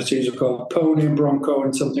remember what the other teams are called, Pony and Bronco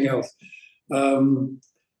and something else.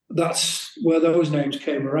 That's where those names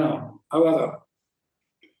came around. However,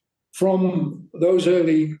 from those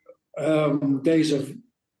early days of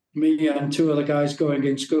me and 2 other guys going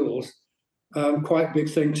in schools, quite big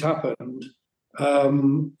things happened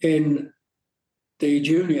in the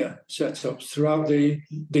junior setups throughout the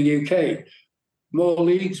UK. More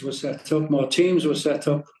leagues were set up, more teams were set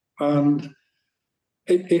up, and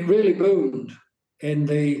it really boomed in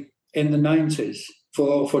the 90s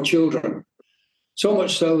for children. So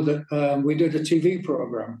much so that we did a TV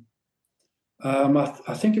program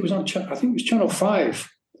I think it was on. I think it was Channel 5.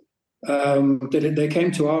 They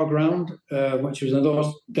came to our ground, which was in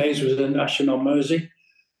those days was in Ashton-on-Mersey,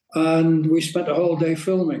 and we spent a whole day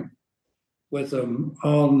filming with them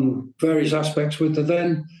on various aspects with the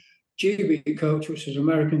then GB coach, which was an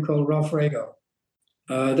American called Ralph Rago.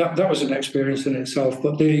 That was an experience in itself.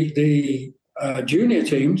 But the junior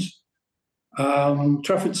teams,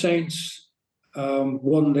 Trafford Saints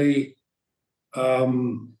won the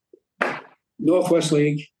Northwest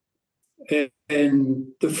League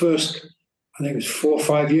in the first, I think it was 4 or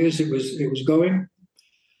 5 years it was going.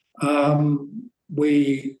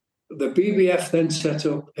 The BBF then set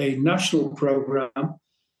up a national program,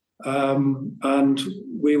 and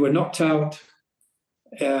we were knocked out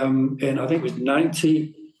in, I think it was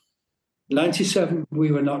 97.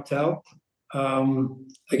 We were knocked out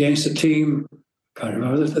against a team. I can't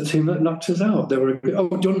remember the team that knocked us out. They were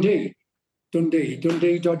Dundee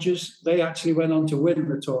Dodgers. They actually went on to win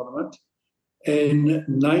the tournament in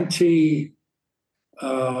 97.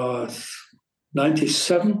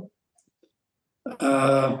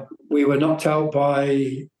 We were knocked out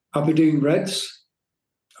by Aberdeen Reds,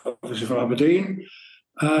 obviously from Aberdeen,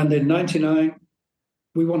 and in 99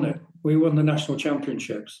 we won it. We won the national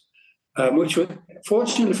championships, which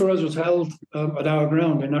fortunately for us was held at our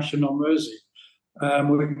ground in Ashton-on-Mersey.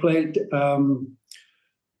 We played a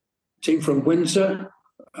team from Windsor,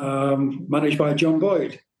 managed by John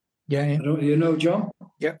Boyd. Yeah. You know John?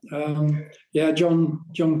 Yeah. John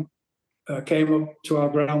came up to our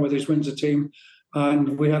ground with his Windsor team,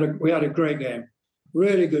 and we had a great game,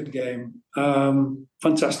 really good game,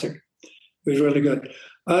 fantastic. It was really good.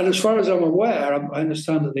 And as far as I'm aware, I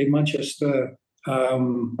understand that the Manchester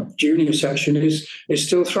junior section is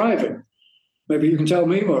still thriving. Maybe you can tell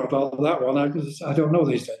me more about that one. I don't know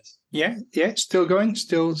these days. Yeah, still going,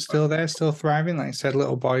 still there, still thriving. Like I said,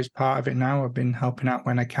 little boy's part of it now. I've been helping out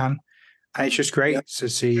when I can. And it's just great to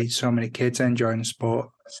see so many kids enjoying the sport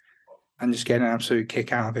and just getting an absolute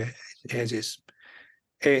kick out of it.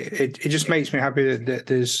 It just makes me happy that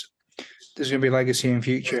there's going to be legacy in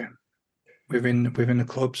future within the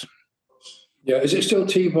clubs. Yeah, is it still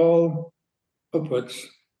T-ball upwards?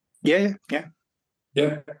 Yeah.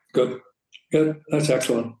 Good. That's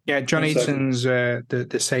excellent. Yeah, John Eaton's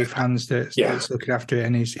the safe hands that's looking after it,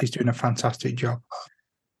 and he's doing a fantastic job.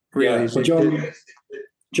 Really, well,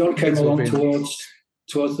 John came along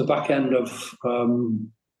towards the back end of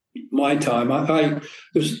my time. I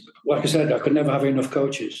was, like I said, I could never have enough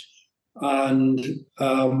coaches, and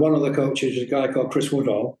one of the coaches was a guy called Chris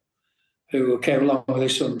Woodall, who came along with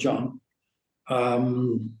his son John.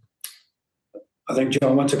 I think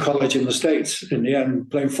John went to college in the States in the end,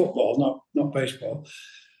 playing football, not baseball.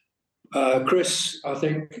 Chris, I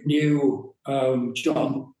think, knew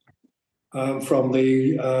John from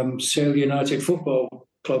the Sale United Football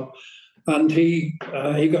Club, and he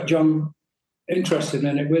got John interested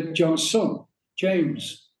in it with John's son,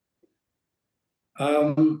 James.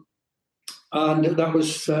 And that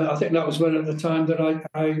was, I think that was when at the time that I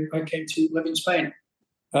came to live in Spain.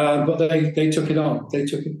 But they took it on. They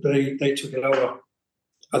took it over.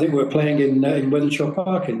 I think we were playing in Wythenshawe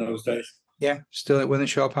Park in those days. Yeah, still at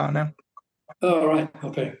Wythenshawe Park now. Oh, right.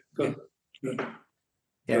 Okay, good.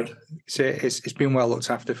 Yeah, it's been well looked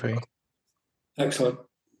after for you. Excellent.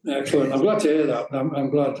 I'm glad to hear that. I'm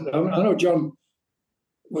glad. I know John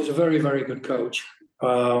was a very, very good coach,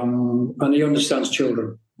 and he understands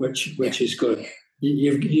children, which is good.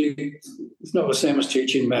 It's not the same as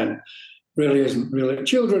teaching men. Really isn't. Really,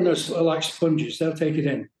 children are like sponges. They'll take it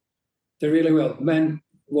in. They really will. Men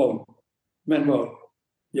won't.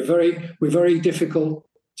 We're very difficult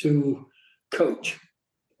to coach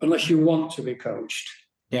unless you want to be coached.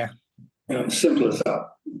 Yeah. Simple as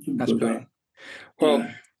that. That's brilliant. Well,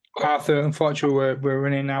 Arthur, unfortunately, we're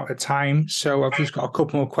running out of time, so I've just got a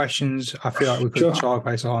couple more questions. I feel like we could talk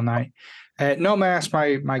about this all night. Normally, I ask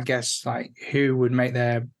my guests like who would make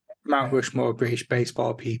their Mount Rushmore of British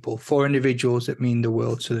baseball people, 4 individuals that mean the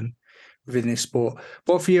world to them within this sport.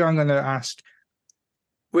 But for you, I'm going to ask,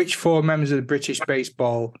 which 4 members of the British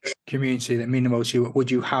baseball community that mean the most to you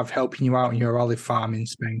would you have helping you out in your olive farm in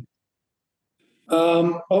Spain?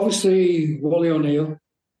 Obviously, Wally O'Neill.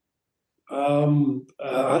 I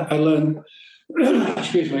learned,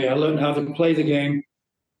 I learned how to play the game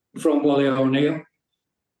from Wally O'Neill.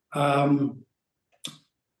 I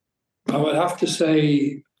would have to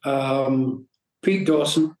say Pete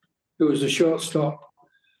Dawson, who was a shortstop.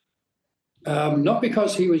 Not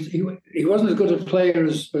because he wasn't as good a player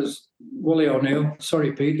as Wally O'Neill.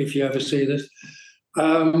 Sorry, Pete, if you ever see this.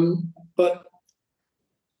 But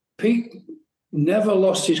Pete never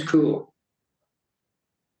lost his cool.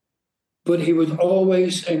 but he would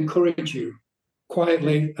always encourage you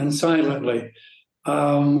quietly and silently.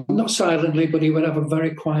 Not silently, but he would have a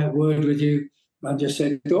very quiet word with you and just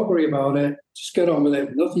say, don't worry about it. Just get on with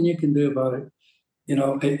it. Nothing you can do about it.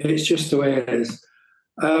 It's just the way it is.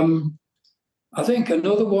 I think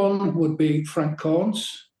another one would be Frank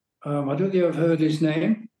Corns. I don't think you've heard his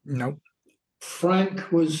name. No.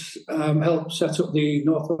 Frank was helped set up the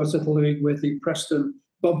Northwest Little League with the Preston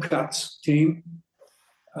Bobcats team.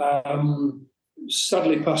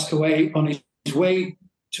 Sadly passed away on his way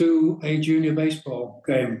to a junior baseball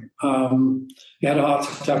game. He had a heart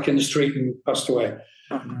attack in the street and passed away.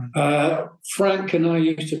 Frank and I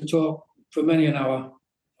used to talk for many an hour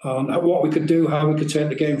on what we could do, how we could take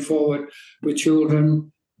the game forward with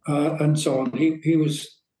children, and so on. He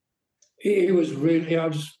was really, he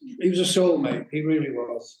was a soulmate. He really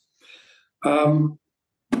was.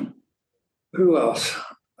 Who else?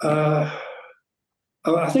 I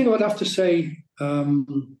think I would have to say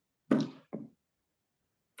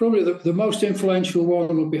probably the most influential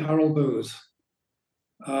one would be Harold Booth.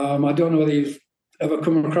 I don't know whether you've ever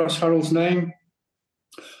come across Harold's name.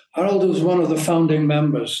 Harold was one of the founding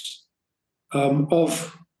members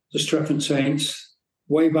of the Stretford Saints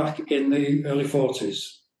way back in the early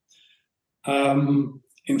 40s.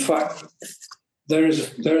 In fact, there's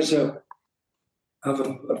a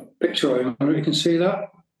picture of him. I don't know if you can see that.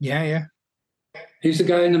 Yeah. He's the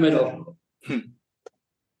guy in the middle.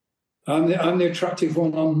 I'm the attractive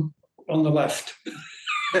one on the left.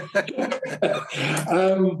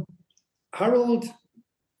 Harold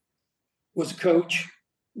was a coach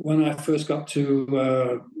when I first got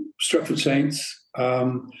to Stretford Saints.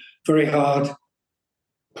 Very hard.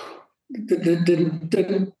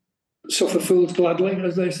 Didn't suffer fools gladly,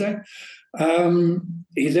 as they say.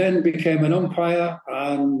 He then became an umpire,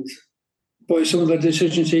 and boy, some of the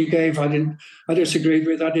decisions he gave, I disagreed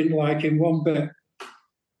with. I didn't like him one bit.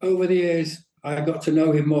 Over the years, I got to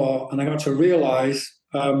know him more, and I got to realise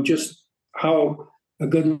just how a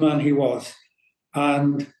good man he was.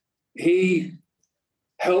 And he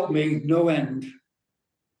helped me, no end,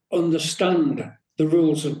 understand the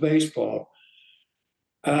rules of baseball.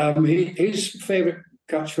 His favourite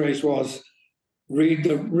catchphrase was, read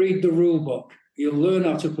the rule book. You'll learn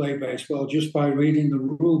how to play baseball just by reading the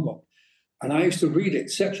rule book. And I used to read it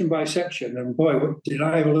section by section, and boy, did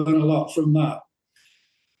I ever learn a lot from that.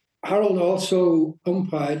 Harold also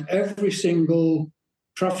umpired every single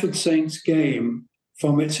Trafford Saints game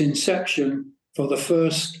from its inception for the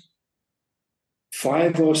first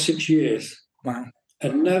 5 or 6 years. Wow.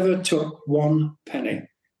 And never took one penny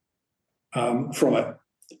from it,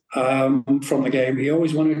 from the game. He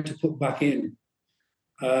always wanted to put back in.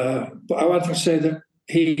 But I would have to say that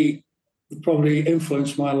he probably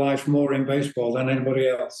influenced my life more in baseball than anybody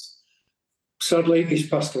else. Sadly, he's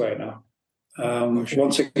passed away now.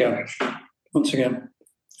 Once again,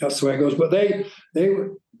 that's the way it goes. But they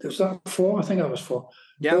were, was that 4? I think that was 4.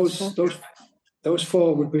 Yeah, those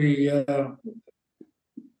 4 would be,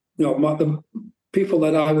 the people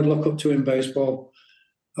that I would look up to in baseball,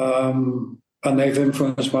 and they've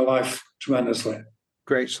influenced my life tremendously.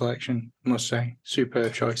 Great selection, I must say.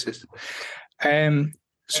 Superb choices.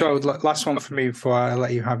 So last one for me before I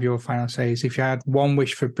let you have your final say is, if you had one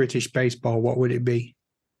wish for British baseball, what would it be?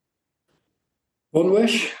 One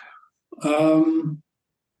wish? Put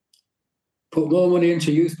more money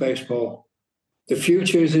into youth baseball. The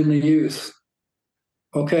future is in the youth.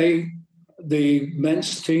 Okay, the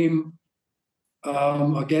men's team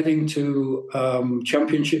are getting to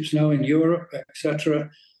championships now in Europe,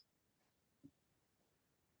 etc.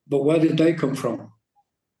 But where did they come from?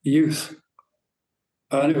 Youth.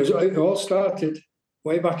 And it all started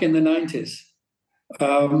way back in the 90s.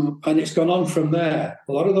 And it's gone on from there.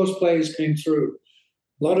 A lot of those players came through.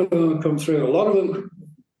 A lot of them have come through. A lot of them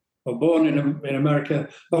were born in America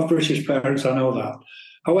of British parents, I know that.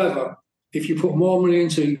 However, if you put more money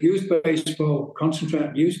into youth baseball, concentrate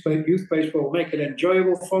on youth baseball, make it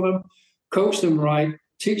enjoyable for them, coach them right,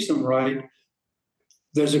 teach them right,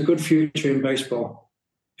 there's a good future in baseball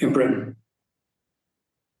in Britain.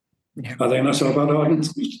 Yeah. I think that's all about all I can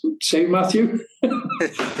say, Matthew.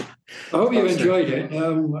 I hope you enjoyed it.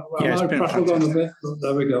 Yeah, it's been on a bit, but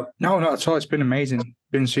there we go. No, not at all. It's been amazing.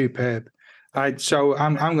 Been superb. So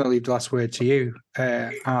I'm going to leave the last word to you,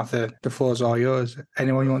 Arthur. The floor's all yours.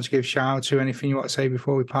 Anyone you want to give shout out to? Anything you want to say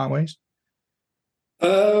before we part ways? I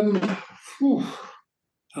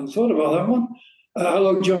haven't thought about that one.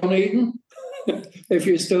 Hello, John Eaton, if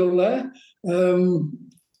you're still there.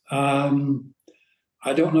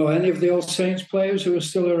 I don't know any of the old Saints players who are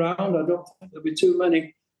still around. I don't think there'll be too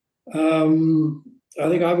many. I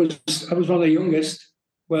think I was one of the youngest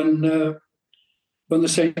when the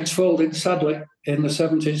Saints folded, sadly, in the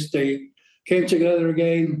 70s. They came together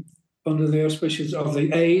again under the auspices of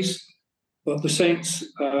the A's, but the Saints,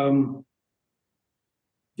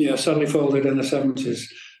 sadly folded in the 70s.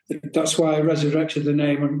 That's why I resurrected the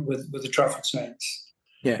name with the Trafford Saints.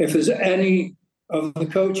 Yeah. If there's any of the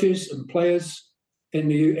coaches and players in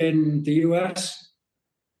the US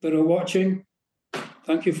that are watching,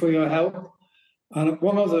 thank you for your help. And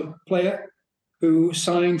one other player who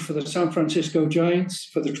signed for the San Francisco Giants,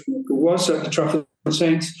 who was at the Trafford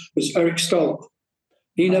Saints, was Eric Stolp.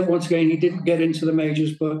 He didn't get into the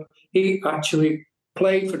majors, but he actually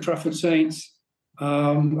played for Trafford Saints,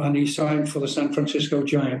 and he signed for the San Francisco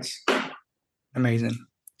Giants. Amazing.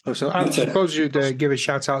 So I suppose you'd give a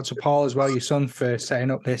shout out to Paul as well, your son, for setting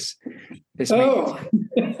up this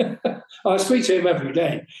I speak to him every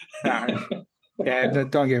day. Yeah,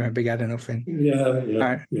 don't give him a big head or nothing.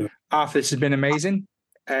 Yeah. Arthur, this has been amazing.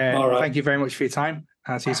 All right. Thank you very much for your time.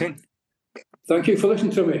 I'll see you soon. Thank you for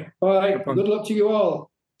listening to me. Bye. No problem. Good luck to you all.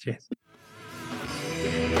 Cheers.